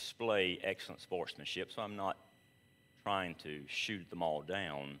display excellent sportsmanship, so I'm not trying to shoot them all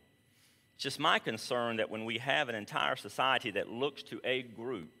down. It's just my concern that when we have an entire society that looks to a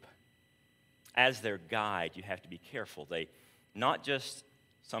group as their guide, you have to be careful. Not just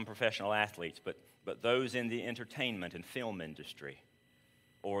some professional athletes, but those in the entertainment and film industry,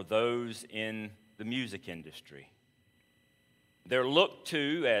 or those in the music industry. They're looked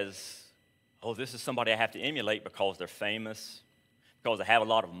to as, oh, this is somebody I have to emulate because they're famous, because they have a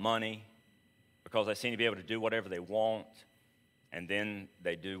lot of money, because they seem to be able to do whatever they want, and then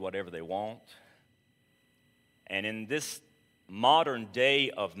they do whatever they want. And in this modern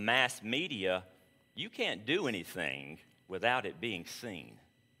day of mass media, you can't do anything without it being seen,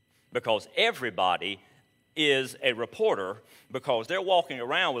 because everybody is a reporter, because they're walking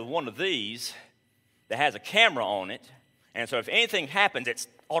around with one of these that has a camera on it, and so if anything happens, it's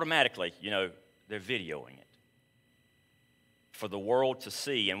automatically, they're videoing it for the world to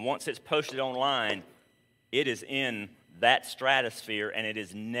see. And once it's posted online, it is in that stratosphere, and it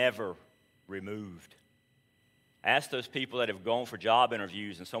is never removed. Ask those people that have gone for job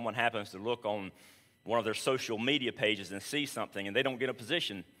interviews and someone happens to look on one of their social media pages and see something, and they don't get a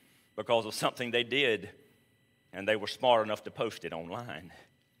position because of something they did, and they were smart enough to post it online.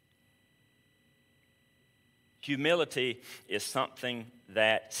 Humility is something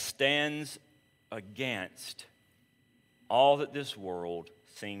that stands against all that this world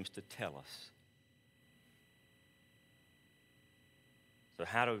seems to tell us. So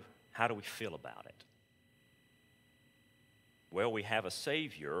how do we feel about it? Well, we have a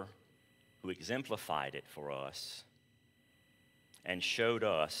Savior who exemplified it for us and showed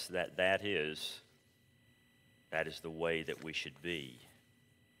us that is the way that we should be.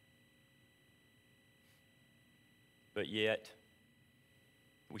 But yet,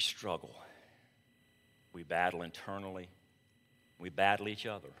 we struggle. We battle internally. We battle each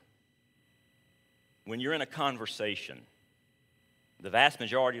other. When you're in a conversation, the vast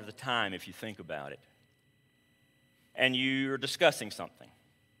majority of the time, if you think about it, and you're discussing something,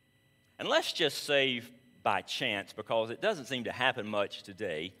 and let's just say by chance, because it doesn't seem to happen much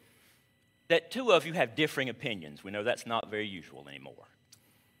today, that two of you have differing opinions. We know that's not very usual anymore.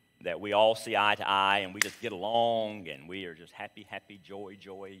 That we all see eye to eye and we just get along and we are just happy, happy, joy,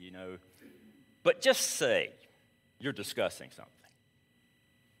 joy, But just say you're discussing something.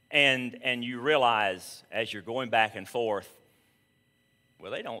 And you realize as you're going back and forth,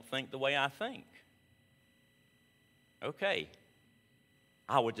 well, they don't think the way I think. Okay,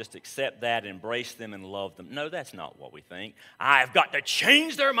 I would just accept that, embrace them, and love them. No, that's not what we think. I've got to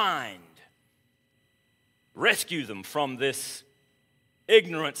change their mind. Rescue them from this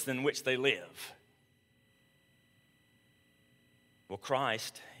ignorance in which they live. Well,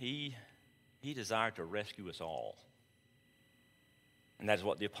 Christ, He desired to rescue us all. And that is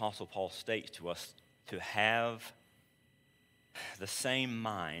what the Apostle Paul states to us, to have the same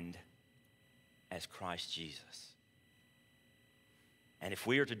mind as Christ Jesus. And if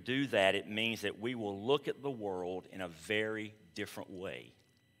we are to do that, it means that we will look at the world in a very different way.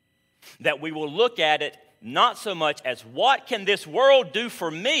 That we will look at it not so much as what can this world do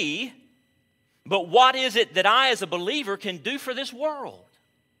for me, but what is it that I as a believer can do for this world?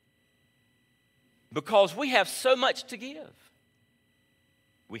 Because we have so much to give.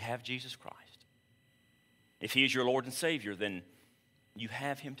 We have Jesus Christ. If He is your Lord and Savior, then you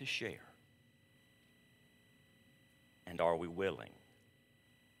have Him to share. And are we willing?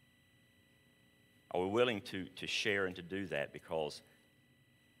 Are we willing to share and to do that? Because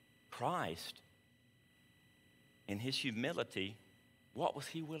Christ, in His humility, what was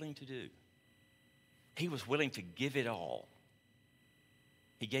He willing to do? He was willing to give it all.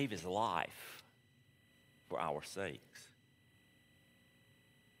 He gave His life for our sakes,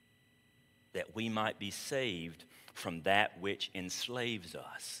 that we might be saved from that which enslaves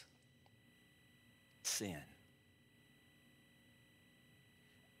us, sin.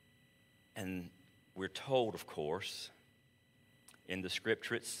 And we're told, of course, in the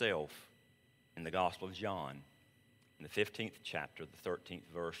scripture itself, in the Gospel of John, in the 15th chapter, the 13th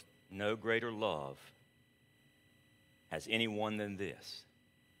verse, no greater love has anyone than this,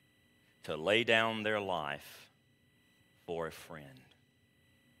 to lay down their life for a friend.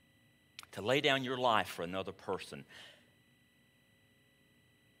 To lay down your life for another person.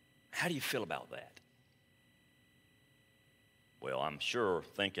 How do you feel about that? Well, I'm sure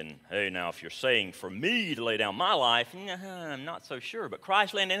thinking, hey, now if you're saying for me to lay down my life, I'm not so sure. But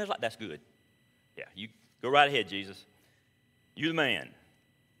Christ laying down his life, that's good. Yeah, you go right ahead, Jesus. You the man.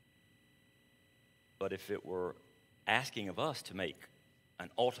 But if it were asking of us to make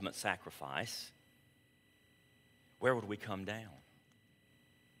an ultimate sacrifice, where would we come down?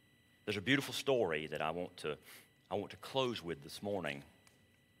 There's a beautiful story that I want to close with this morning.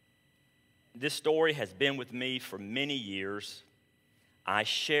 This story has been with me for many years. I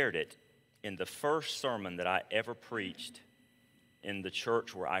shared it in the first sermon that I ever preached in the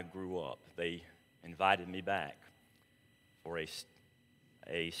church where I grew up. They invited me back for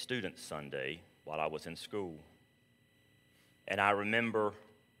a student Sunday while I was in school. And I remember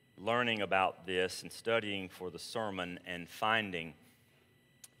learning about this and studying for the sermon and finding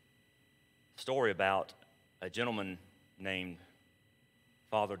a story about a gentleman named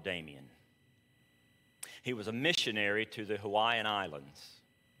Father Damien. He was a missionary to the Hawaiian Islands.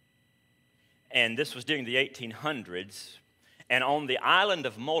 And this was during the 1800s. And on the island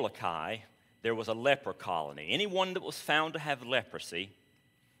of Molokai, there was a leper colony. Anyone that was found to have leprosy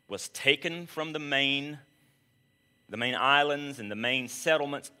was taken from the main islands and the main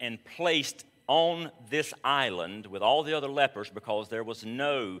settlements and placed on this island with all the other lepers because there was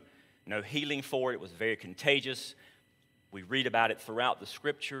no healing for it. It was very contagious. We read about it throughout the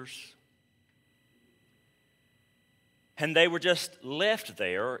scriptures. And they were just left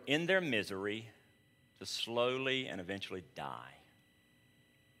there in their misery to slowly and eventually die.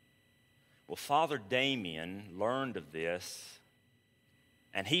 Well, Father Damien learned of this,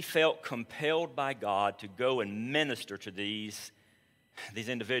 and he felt compelled by God to go and minister to these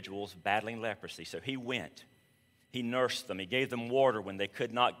individuals battling leprosy. So he went. He nursed them. He gave them water when they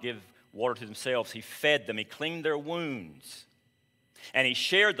could not give water to themselves. He fed them. He cleaned their wounds. And he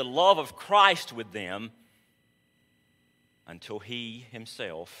shared the love of Christ with them until he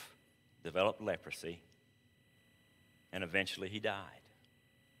himself developed leprosy, and eventually he died.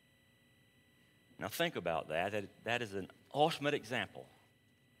 Now think about that. That is an ultimate example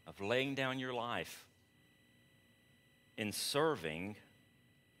of laying down your life in serving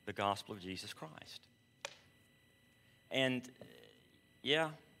the gospel of Jesus Christ. And yeah,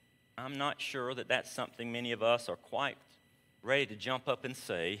 I'm not sure that that's something many of us are quite ready to jump up and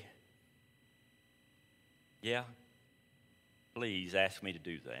say, yeah, please ask me to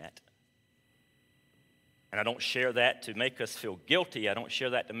do that. And I don't share that to make us feel guilty. I don't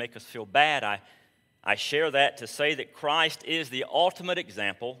share that to make us feel bad. I share that to say that Christ is the ultimate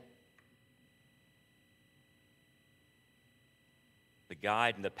example, the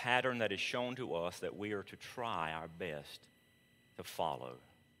guide and the pattern that is shown to us that we are to try our best to follow.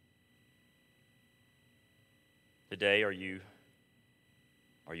 Today, are you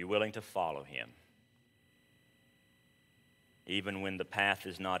willing to follow him? Even when the path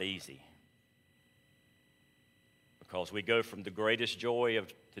is not easy. Because we go from the greatest joy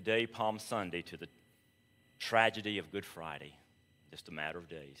of today, Palm Sunday, to the tragedy of Good Friday, just a matter of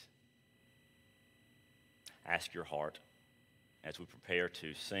days. Ask your heart as we prepare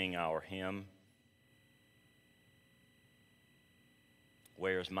to sing our hymn,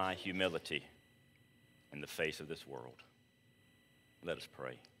 "Where's my humility in the face of this world?" Let us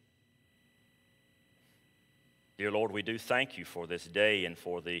pray. Dear Lord, we do thank you for this day and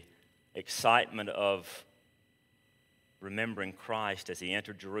for the excitement of remembering Christ as he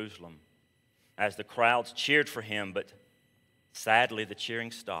entered Jerusalem, as the crowds cheered for him, but sadly the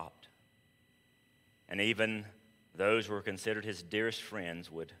cheering stopped. And even those who were considered his dearest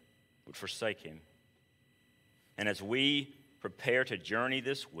friends would forsake him. And as we prepare to journey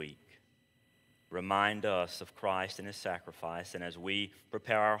this week, remind us of Christ and his sacrifice, and as we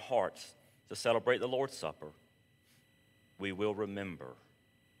prepare our hearts to celebrate the Lord's Supper, we will remember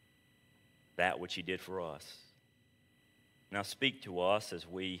that which he did for us. Now speak to us as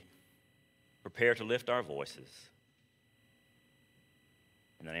we prepare to lift our voices.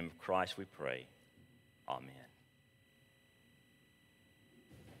 In the name of Christ we pray. Amen.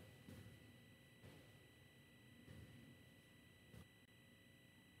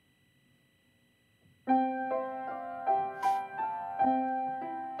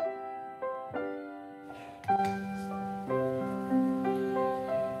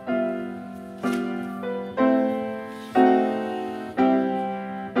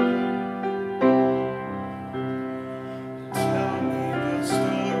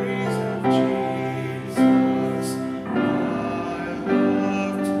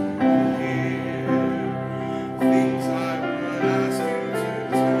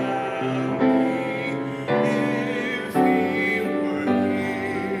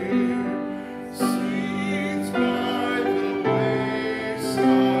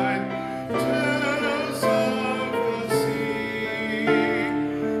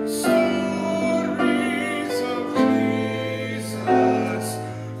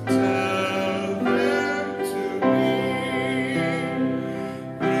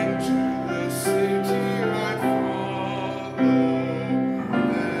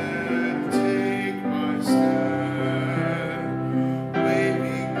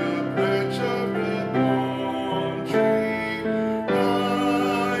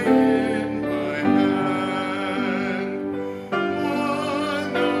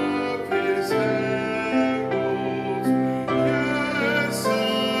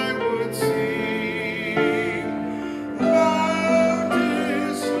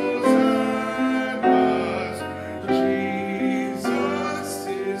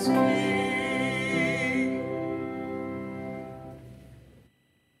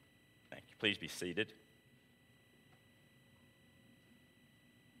 please be seated?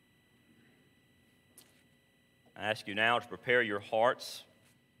 I ask you now to prepare your hearts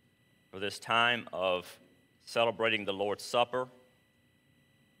for this time of celebrating the Lord's Supper.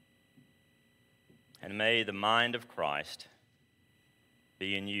 And may the mind of Christ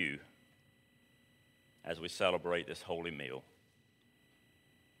be in you as we celebrate this holy meal.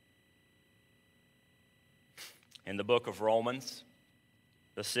 In the book of Romans,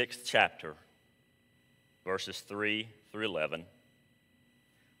 the 6th chapter, verses 3 through 11,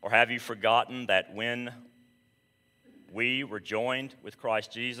 or have you forgotten that when we were joined with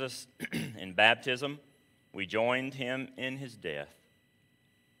Christ Jesus in baptism, we joined him in his death?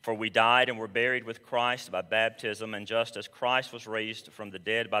 For we died and were buried with Christ by baptism, and just as Christ was raised from the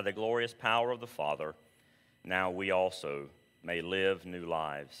dead by the glorious power of the Father, now we also may live new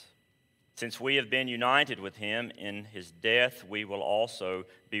lives. Since we have been united with him in his death, we will also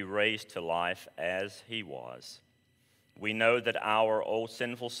be raised to life as he was. We know that our old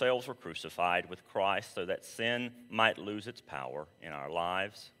sinful selves were crucified with Christ so that sin might lose its power in our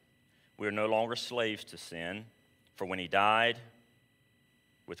lives. We are no longer slaves to sin, for when he died,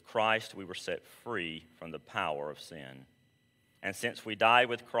 with Christ we were set free from the power of sin. And since we died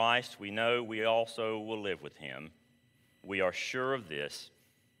with Christ, we know we also will live with him. We are sure of this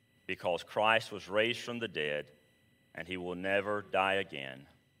because Christ was raised from the dead, and he will never die again.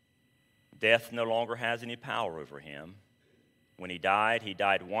 Death no longer has any power over him. When he died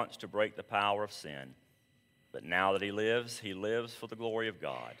once to break the power of sin. But now that he lives for the glory of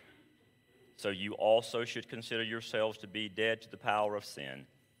God. So you also should consider yourselves to be dead to the power of sin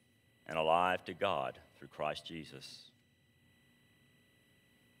and alive to God through Christ Jesus.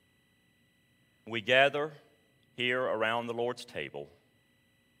 We gather here around the Lord's table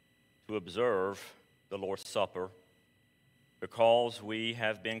to observe the Lord's Supper because we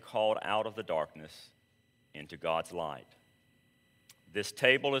have been called out of the darkness into God's light. This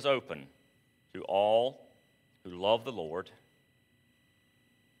table is open to all who love the Lord,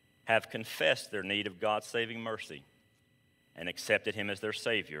 have confessed their need of God's saving mercy, and accepted him as their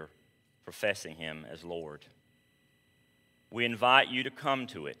Savior, professing him as Lord. We invite you to come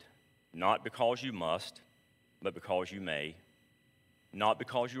to it, not because you must, but because you may, not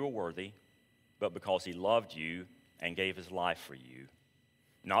because you are worthy, but because he loved you and gave his life for you,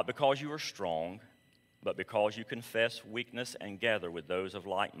 not because you are strong, but because you confess weakness and gather with those of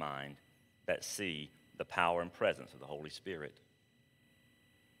like mind that see the power and presence of the Holy Spirit.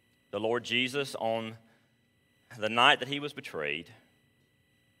 The Lord Jesus, on the night that he was betrayed,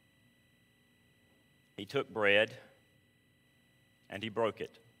 he took bread and he broke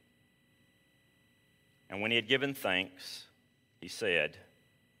it. And when he had given thanks, he said,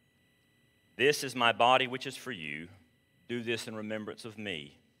 "This is my body which is for you. Do this in remembrance of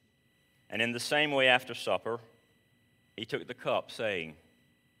me." And in the same way after supper, he took the cup, saying,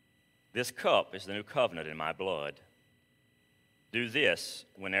 "This cup is the new covenant in my blood. Do this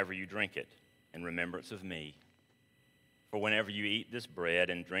whenever you drink it in remembrance of me. For whenever you eat this bread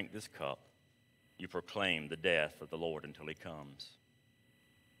and drink this cup, you proclaim the death of the Lord until he comes."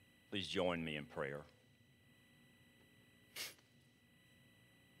 Please join me in prayer.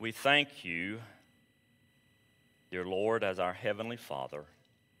 We thank you, dear Lord, as our Heavenly Father,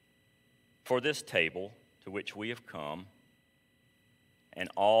 for this table to which we have come and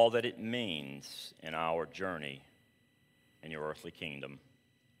all that it means in our journey in your earthly kingdom.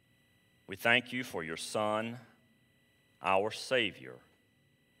 We thank you for your Son, our Savior,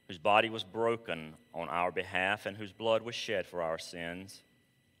 whose body was broken on our behalf and whose blood was shed for our sins.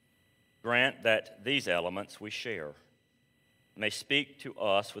 Grant that these elements we share may speak to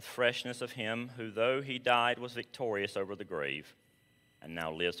us with freshness of him who, though he died, was victorious over the grave and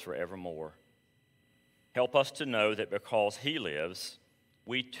now lives forevermore. Help us to know that because he lives,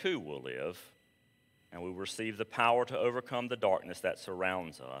 we too will live, and we will receive the power to overcome the darkness that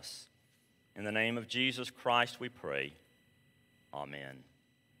surrounds us. In the name of Jesus Christ we pray. Amen.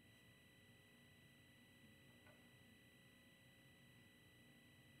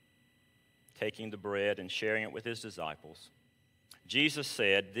 Taking the bread and sharing it with his disciples, Jesus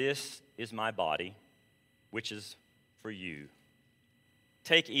said, "This is my body, which is for you.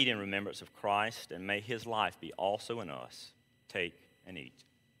 Take, eat in remembrance of Christ, and may his life be also in us. Take and eat."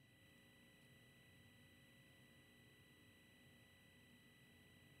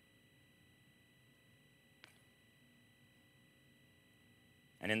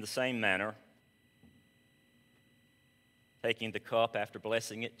 And in the same manner, taking the cup after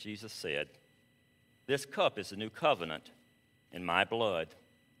blessing it, Jesus said, "This cup is the new covenant in my blood.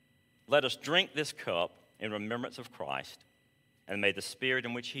 Let us drink this cup in remembrance of Christ, and may the Spirit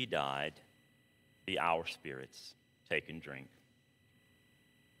in which he died be our spirits. Take and drink.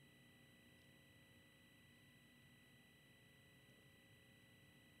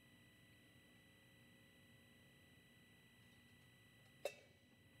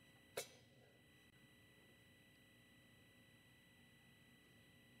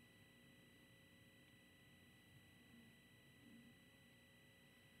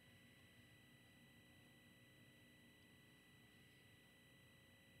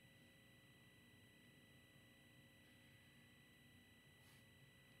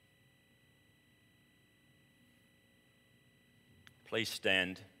 Please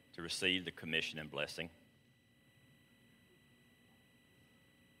stand to receive the commission and blessing.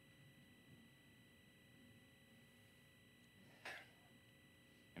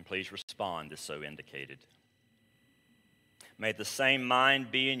 And please respond as so indicated. May the same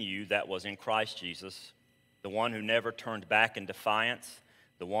mind be in you that was in Christ Jesus, the one who never turned back in defiance,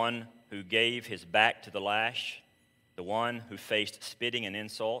 the one who gave his back to the lash, the one who faced spitting and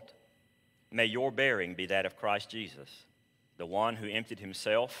insult. May your bearing be that of Christ Jesus, the one who emptied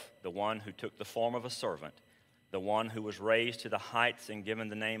himself, the one who took the form of a servant, the one who was raised to the heights and given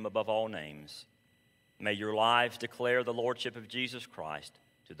the name above all names. May your lives declare the lordship of Jesus Christ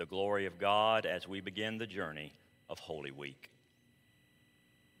to the glory of God as we begin the journey of Holy Week.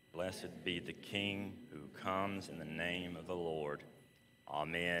 Blessed be the King who comes in the name of the Lord.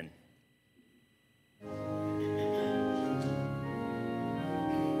 Amen.